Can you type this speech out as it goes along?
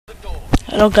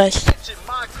Hello guys.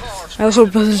 I also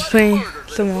brother's playing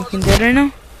some Walking Dead right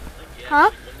now. Huh?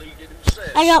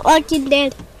 I got Walking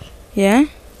Dead. Yeah?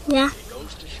 Yeah.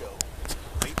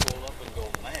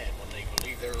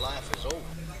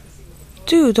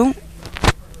 Dude,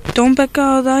 don't back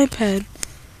out of the iPad.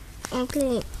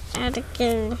 Okay, add a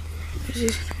game.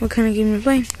 What kind of game you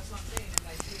playing?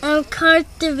 I'm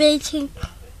cultivating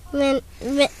when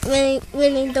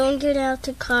you don't get out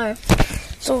the car.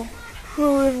 So,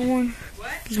 hello everyone.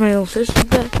 This is my little sister's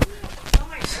bed.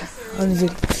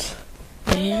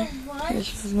 Yeah,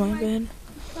 this is my bed.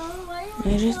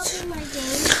 Made it.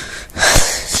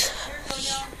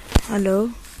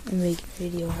 Hello. I'm making a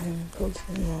video and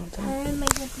posting them all the time.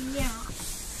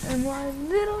 And my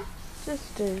little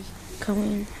sister's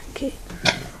coming. Okay.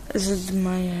 This is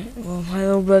my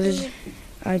little brother's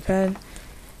iPad.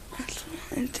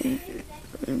 I think.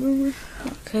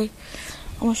 Okay.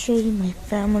 I'm gonna show you my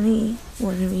family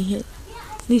when we hit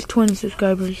at least 20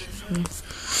 subscribers.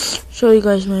 Show you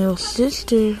guys my little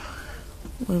sister.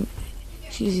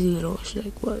 She's little. She's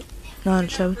like what? 9 or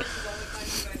 7.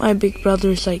 My big brother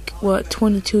is like what?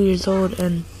 22 years old,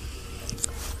 and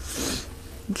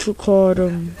it's called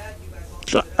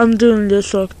So I'm doing this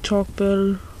so I can talk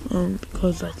better.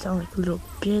 Because I sound like a little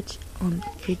bitch on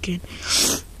freaking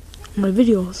my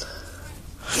videos.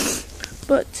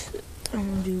 But I'm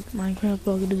gonna do Minecraft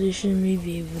Pocket Edition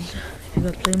reviews. If you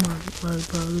guys play Minecraft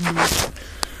Pocket Edition,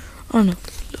 I don't know.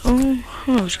 I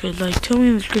don't know what you guys like. Tell me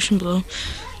in the description below.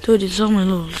 Dude, it's all my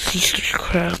little sister's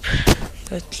crap.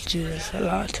 I do this a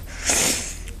lot.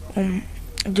 I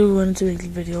do want to make this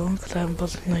video because I haven't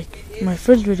posted my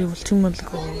first video was 2 months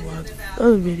ago. My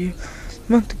other video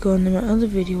a month ago, and then my other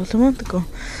video was a month ago.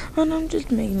 And I'm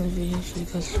just making this video so you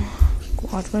guys can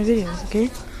watch my videos, okay?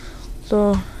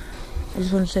 So I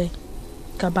just want to say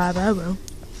goodbye, bro.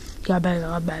 Goodbye.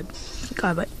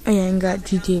 I ain't got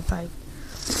GTA 5.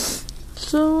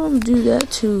 So I'm gonna do that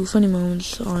to funny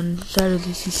moments on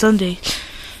Saturdays and Sundays.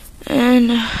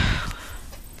 And I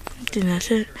think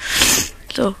that's it.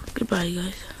 So goodbye,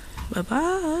 guys. Bye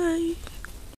bye.